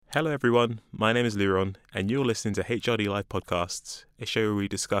Hello everyone, my name is Luron and you're listening to HRD Live Podcasts, a show where we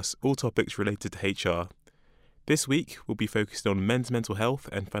discuss all topics related to HR. This week we'll be focused on men's mental health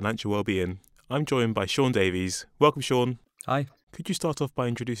and financial well-being. I'm joined by Sean Davies. Welcome Sean. Hi. Could you start off by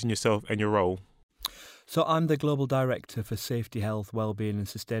introducing yourself and your role? So I'm the Global Director for Safety, Health, Wellbeing and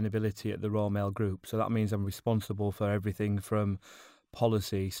Sustainability at the Royal Mail Group. So that means I'm responsible for everything from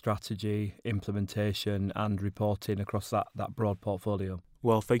policy, strategy, implementation and reporting across that broad portfolio.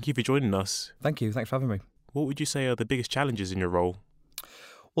 Well, thank you for joining us. Thank you. Thanks for having me. What would you say are the biggest challenges in your role?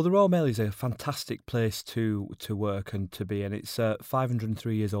 Well, the Royal Mail is a fantastic place to work and to be, and it's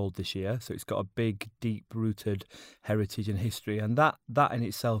 503 years old this year, so it's got a big, deep-rooted heritage and history, and that in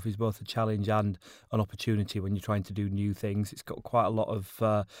itself is both a challenge and an opportunity when you're trying to do new things. It's got quite a lot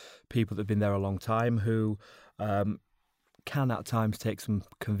of people that have been there a long time who can at times take some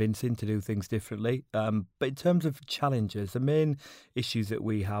convincing to do things differently. But in terms of challenges, the main issues that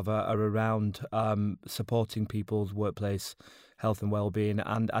we have are around supporting people's workplace health and well-being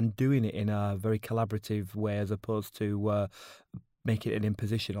and doing it in a very collaborative way as opposed to making it an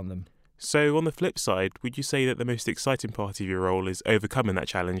imposition on them. So on the flip side, would you say that the most exciting part of your role is overcoming that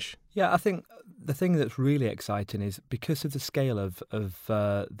challenge? Yeah, I think the thing that's really exciting is because of the scale of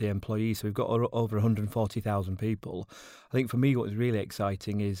the employees, so we've got over 140,000 people. I think for me what's really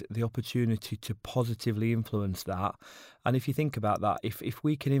exciting is the opportunity to positively influence that. And if you think about that, if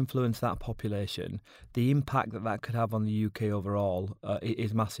we can influence that population, the impact that could have on the UK overall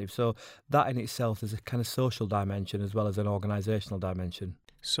is massive. So that in itself is a kind of social dimension as well as an organisational dimension.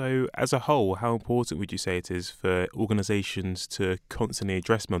 So, as a whole, how important would you say it is for organisations to constantly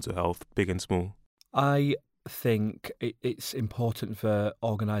address mental health, big and small? I think it's important for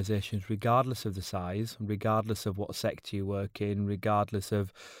organisations, regardless of the size, regardless of what sector you work in, regardless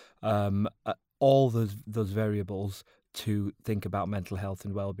of all those variables, to think about mental health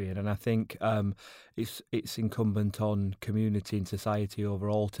and well-being. And I think it's incumbent on community and society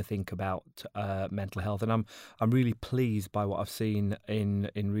overall to think about mental health. And I'm really pleased by what I've seen in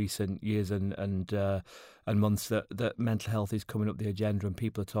recent years and months that mental health is coming up the agenda and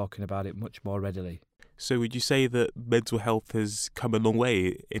people are talking about it much more readily. So would you say that mental health has come a long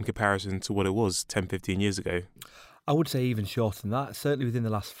way in comparison to what it was 10, 15 years ago? I would say even shorter than that, certainly within the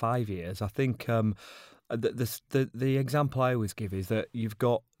last 5 years. I think the example I always give is that you've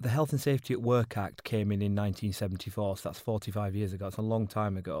got the Health and Safety at Work Act came in 1974, so that's 45 years ago. It's a long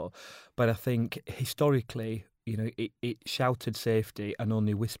time ago. But I think historically, it shouted safety and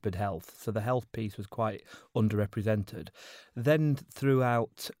only whispered health. So the health piece was quite underrepresented. Then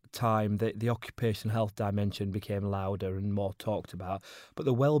throughout time, the occupational health dimension became louder and more talked about. But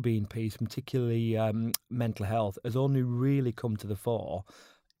the well-being piece, particularly mental health, has only really come to the fore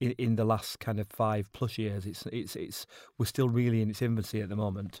in the last kind of 5+ years. We're still really in its infancy at the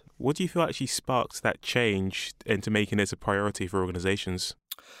moment. What do you feel actually sparked that change into making it a priority for organisations?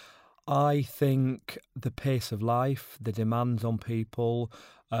 I think the pace of life, the demands on people,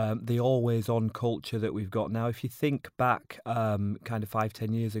 the always-on culture that we've got now. If you think back kind of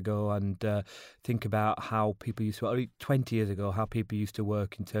 5-10 years ago and think about how people used to, or 20 years ago, how people used to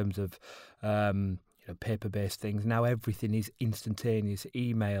work in terms of paper-based things. Now everything is instantaneous,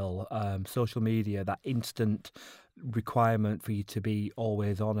 email, social media, that instant requirement for you to be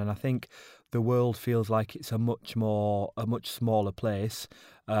always on. And I think the world feels like it's a much smaller place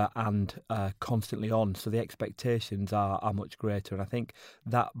and constantly on. So the expectations are much greater. And I think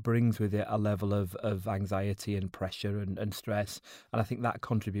that brings with it a level of anxiety and pressure and stress. And I think that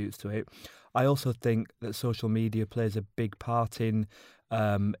contributes to it. I also think that social media plays a big part in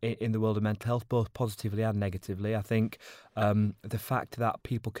the world of mental health, both positively and negatively. I think the fact that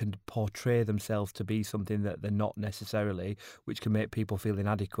people can portray themselves to be something that they're not necessarily, which can make people feel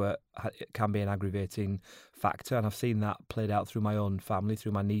inadequate, can be an aggravating factor. And I've seen that played out through my own family,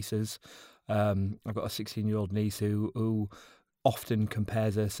 through my nieces. I've got a 16-year-old niece who often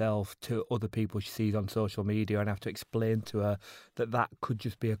compares herself to other people she sees on social media, and I have to explain to her that could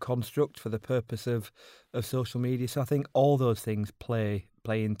just be a construct for the purpose of social media. So I think all those things play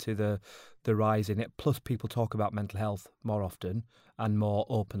into the rise in it. Plus, people talk about mental health more often and more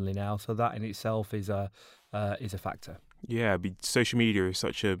openly now, so that in itself is a factor. Yeah, social media is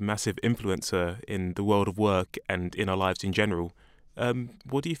such a massive influencer in the world of work and in our lives in general.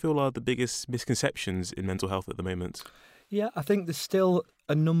 What do you feel are the biggest misconceptions in mental health at the moment? Yeah, I think there's still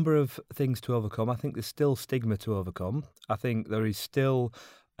a number of things to overcome. I think there's still stigma to overcome. I think there is still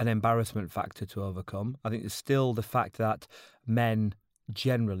an embarrassment factor to overcome. I think there's still the fact that men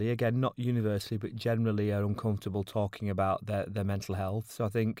generally, again, not universally, but generally are uncomfortable talking about their mental health. So I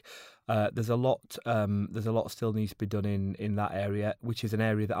think there's a lot still needs to be done in that area, which is an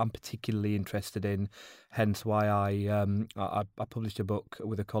area that I'm particularly interested in. Hence why I published a book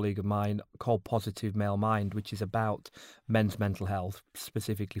with a colleague of mine called Positive Male Mind, which is about men's mental health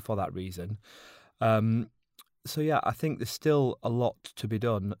specifically for that reason. So yeah, I think there's still a lot to be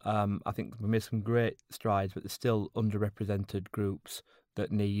done. I think we made some great strides, but there's still underrepresented groups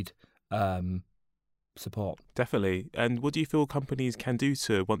that need support. Definitely. And what do you feel companies can do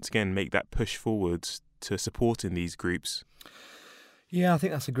to, once again, make that push forwards to supporting these groups? Yeah, I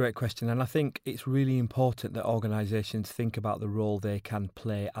think that's a great question. And I think it's really important that organisations think about the role they can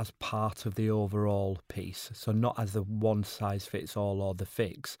play as part of the overall piece. So not as the one size fits all or the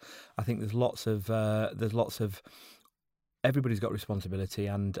fix. I think there's lots of everybody's got responsibility,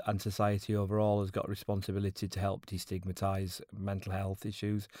 and society overall has got responsibility to help destigmatise mental health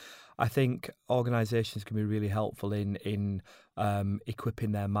issues. I think organisations can be really helpful in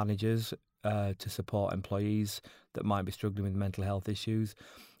equipping their managers to support employees that might be struggling with mental health issues,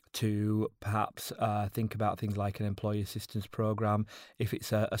 to perhaps think about things like an employee assistance programme. If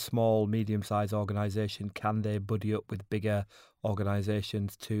it's a small, medium-sized organisation, can they buddy up with bigger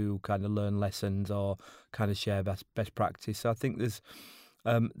organisations to kind of learn lessons or kind of share best practice? So I think there's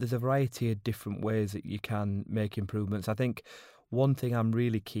a variety of different ways that you can make improvements. I think one thing I'm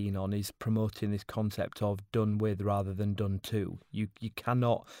really keen on is promoting this concept of done with rather than done to. You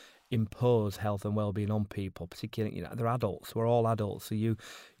cannot impose health and well-being on people, particularly, they're adults. We're all adults. So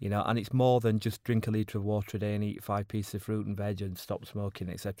and it's more than just drink a litre of water a day and eat 5 pieces of fruit and veg and stop smoking,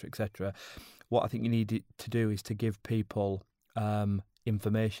 etc., etc. What I think you need to do is to give people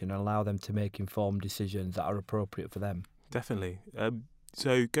information and allow them to make informed decisions that are appropriate for them. Definitely.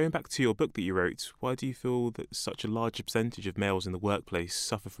 So going back to your book that you wrote, why do you feel that such a large percentage of males in the workplace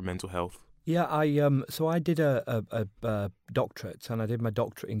suffer from mental health? Yeah, I did a doctorate, and I did my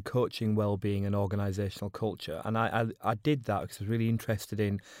doctorate in coaching, wellbeing, and organisational culture, and I did that because I was really interested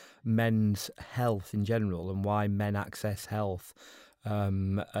in men's health in general and why men access health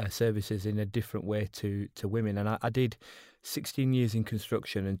services in a different way to women. And I did 16 years in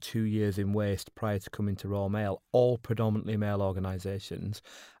construction and 2 years in waste prior to coming to Royal Mail, all predominantly male organisations,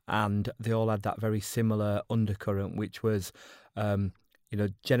 and they all had that very similar undercurrent, which was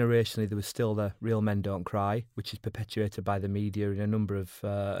generationally there was still the real men don't cry, which is perpetuated by the media in a number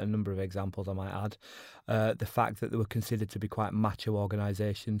of examples, I might add. The fact that they were considered to be quite macho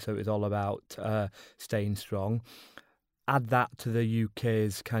organisations, so it was all about staying strong. Add that to the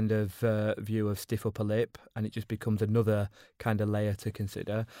UK's kind of view of stiff upper lip, and it just becomes another kind of layer to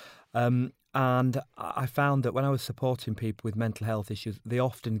consider. And I found that when I was supporting people with mental health issues, they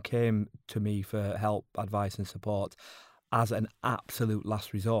often came to me for help, advice and support as an absolute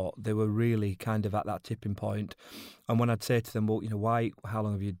last resort. They were really kind of at that tipping point. And when I'd say to them, well, how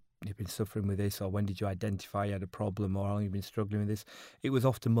long have you been suffering with this, or when did you identify you had a problem, or how long have you been struggling with this? It was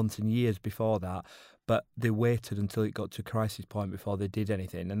often months and years before that, but they waited until it got to a crisis point before they did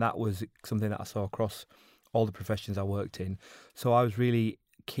anything. And that was something that I saw across all the professions I worked in. So I was really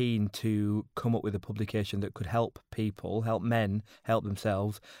keen to come up with a publication that could help people, help men, help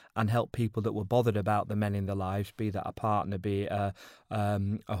themselves, and help people that were bothered about the men in their lives, be that a partner, be it a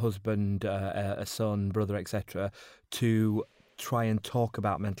husband, a son, brother, etc., to try and talk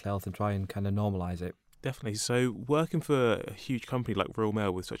about mental health and try and kind of normalise it. Definitely. So working for a huge company like Royal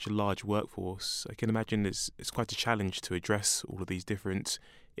Mail with such a large workforce, I can imagine it's quite a challenge to address all of these different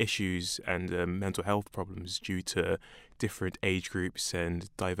issues and mental health problems due to different age groups and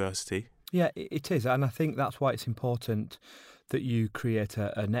diversity. Yeah, it is. And I think that's why it's important that you create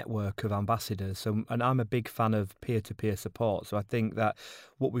a network of ambassadors. So, and I'm a big fan of peer-to-peer support. So I think that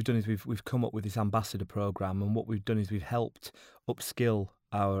what we've done is we've come up with this ambassador program, and what we've done is we've helped upskill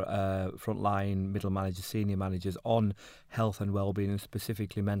our frontline middle managers, senior managers on health and wellbeing, and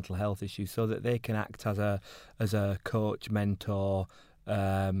specifically mental health issues, so that they can act as a coach, mentor,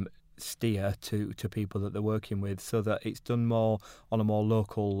 steer to people that they're working with, so that it's done more on a more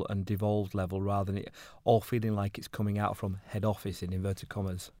local and devolved level, rather than it all feeling like it's coming out from head office in inverted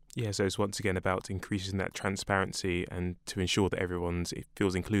commas. Yeah, so it's once again about increasing that transparency and to ensure that it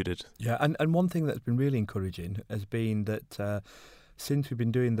feels included. Yeah, and one thing that's been really encouraging has been that since we've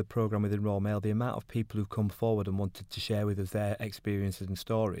been doing the programme within Royal Mail, the amount of people who've come forward and wanted to share with us their experiences and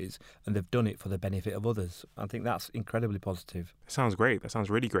stories, and they've done it for the benefit of others. I think that's incredibly positive. That sounds great. That sounds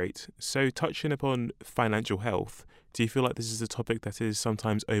really great. So touching upon financial health, do you feel like this is a topic that is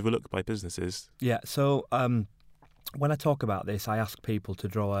sometimes overlooked by businesses? Yeah, so when I talk about this, I ask people to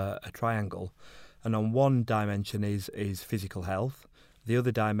draw a triangle, and on one dimension is physical health, The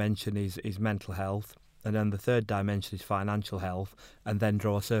other dimension is mental health. And then the third dimension is financial health, and then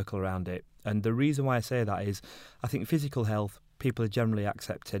draw a circle around it. And the reason why I say that is I think physical health, people are generally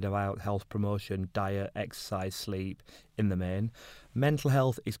accepted about health promotion, diet, exercise, sleep in the main. Mental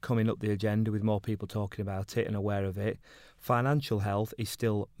health is coming up the agenda with more people talking about it and aware of it. Financial health is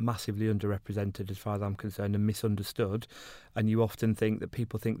still massively underrepresented as far as I'm concerned and misunderstood. And you often think that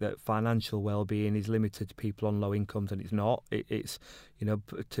people think that financial well-being is limited to people on low incomes, and it's not. It's,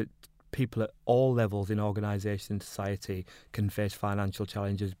 people at all levels in organisation and society can face financial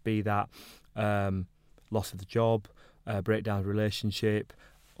challenges, be that loss of the job, breakdown of relationship,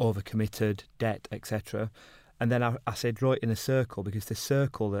 overcommitted, debt, etc. And then I say draw it in a circle, because the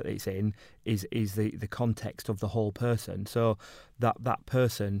circle that it's in is the context of the whole person. So that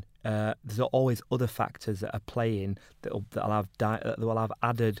person, there's always other factors that are playing that will have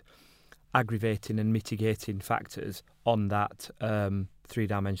added aggravating and mitigating factors on that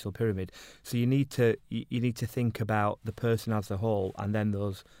three-dimensional pyramid. So you need to think about the person as a whole and then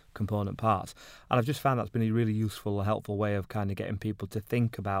those component parts. And I've just found that's been a really useful, helpful way of kind of getting people to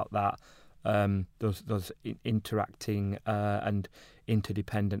think about that, those interacting and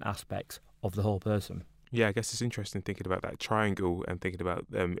interdependent aspects of the whole person. Yeah, I guess it's interesting thinking about that triangle and thinking about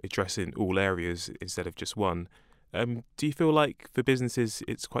addressing all areas instead of just one. Do you feel like for businesses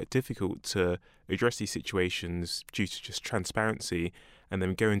it's quite difficult to address these situations due to just transparency and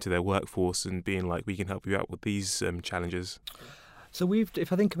then going to their workforce and being like, we can help you out with these challenges? So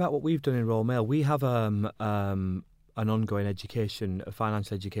if I think about what we've done in Royal Mail, we have an ongoing a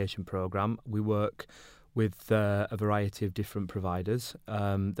financial education programme. We work with a variety of different providers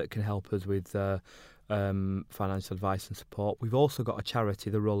that can help us with financial advice and support. We've also got a charity,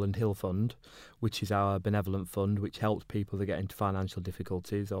 the Rowland Hill Fund, which is our benevolent fund, which helps people that get into financial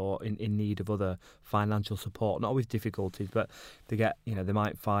difficulties or in need of other financial support. Not always difficulties, but they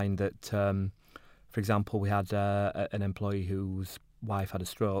might find that, for example, we had an employee whose wife had a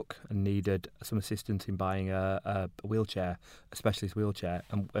stroke and needed some assistance in buying a wheelchair, a specialist wheelchair,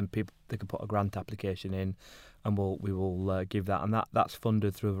 and people, they can put a grant application in, and we will give that, and that's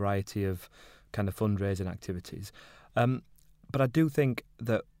funded through a variety of kind of fundraising activities. But I do think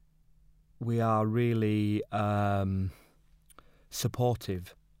that we are really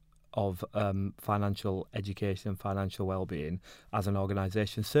supportive of financial education and financial well-being as an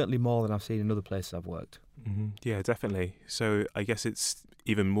organisation, certainly more than I've seen in other places I've worked. Mm-hmm. Yeah, definitely. So I guess it's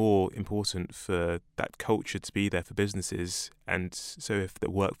even more important for that culture to be there for businesses. And so if the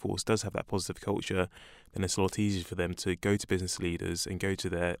workforce does have that positive culture, then it's a lot easier for them to go to business leaders and go to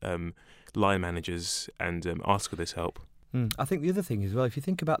their line managers and ask for this help. I think the other thing as well, if you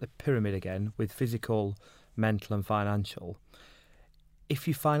think about the pyramid again with physical, mental and financial, if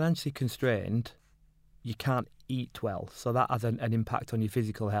you're financially constrained, you can't eat well. So that has an impact on your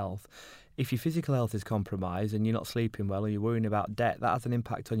physical health. If your physical health is compromised and you're not sleeping well and you're worrying about debt, that has an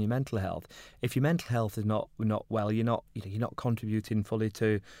impact on your mental health. If your mental health is not well, you're not contributing fully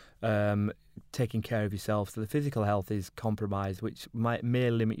to taking care of yourself. So the physical health is compromised, which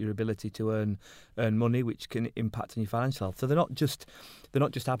may limit your ability to earn money, which can impact on your financial health. So they're not just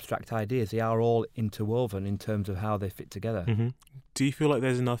abstract ideas. They are all interwoven in terms of how they fit together. Mm-hmm. Do you feel like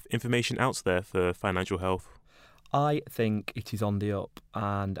there's enough information out there for financial health? I think it is on the up,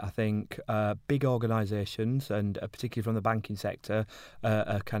 and I think big organisations, and particularly from the banking sector,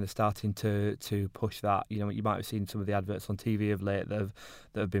 are kind of starting to push that. You might have seen some of the adverts on TV of late that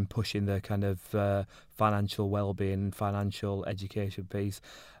have been pushing the kind of financial well-being, financial education piece.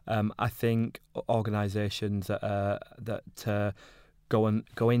 I think organisations that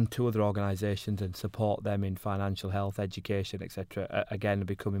go into other organisations and support them in financial health, education, etc. Again, are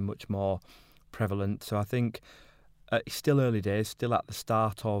becoming much more prevalent. So I think. It's still early days, still at the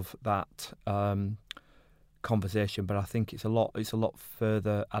start of that conversation, but I think it's a lot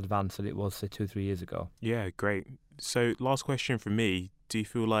further advanced than it was, say, 2-3 years ago. Yeah, great. So last question from me, do you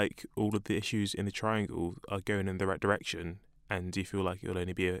feel like all of the issues in the triangle are going in the right direction? And do you feel like it'll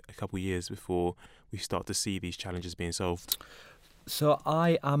only be a couple of years before we start to see these challenges being solved? So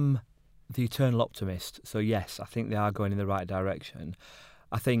I am the eternal optimist. So yes, I think they are going in the right direction.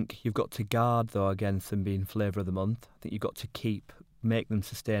 I think you've got to guard, though, against them being flavour of the month. I think you've got to make them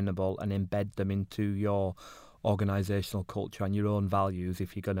sustainable and embed them into your organisational culture and your own values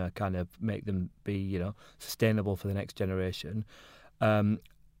if you're going to kind of make them be, sustainable for the next generation.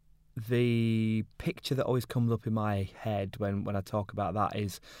 The picture that always comes up in my head when I talk about that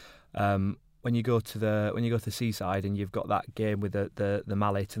is when you go to the seaside and you've got that game with the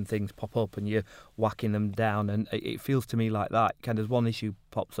mallet and things pop up and you're whacking them down, and it feels to me like that. Kind of one issue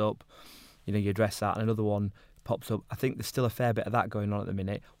pops up, you address that, and another one pops up. I think there's still a fair bit of that going on at the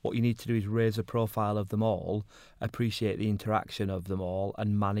minute. What you need to do is raise the profile of them all, appreciate the interaction of them all,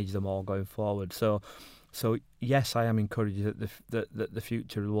 and manage them all going forward. So yes, I am encouraged that the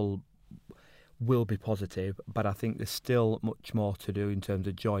future will be positive, but I think there's still much more to do in terms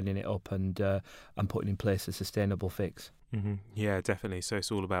of joining it up and putting in place a sustainable fix. Mm-hmm. Yeah, definitely. So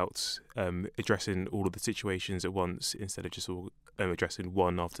it's all about addressing all of the situations at once instead of just all addressing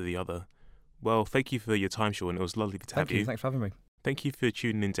one after the other. Well, thank you for your time, Sean. It was lovely to have you. Thanks for having me. Thank you for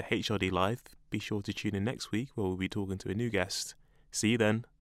tuning in to HRD Live. Be sure to tune in next week where we'll be talking to a new guest. See you then.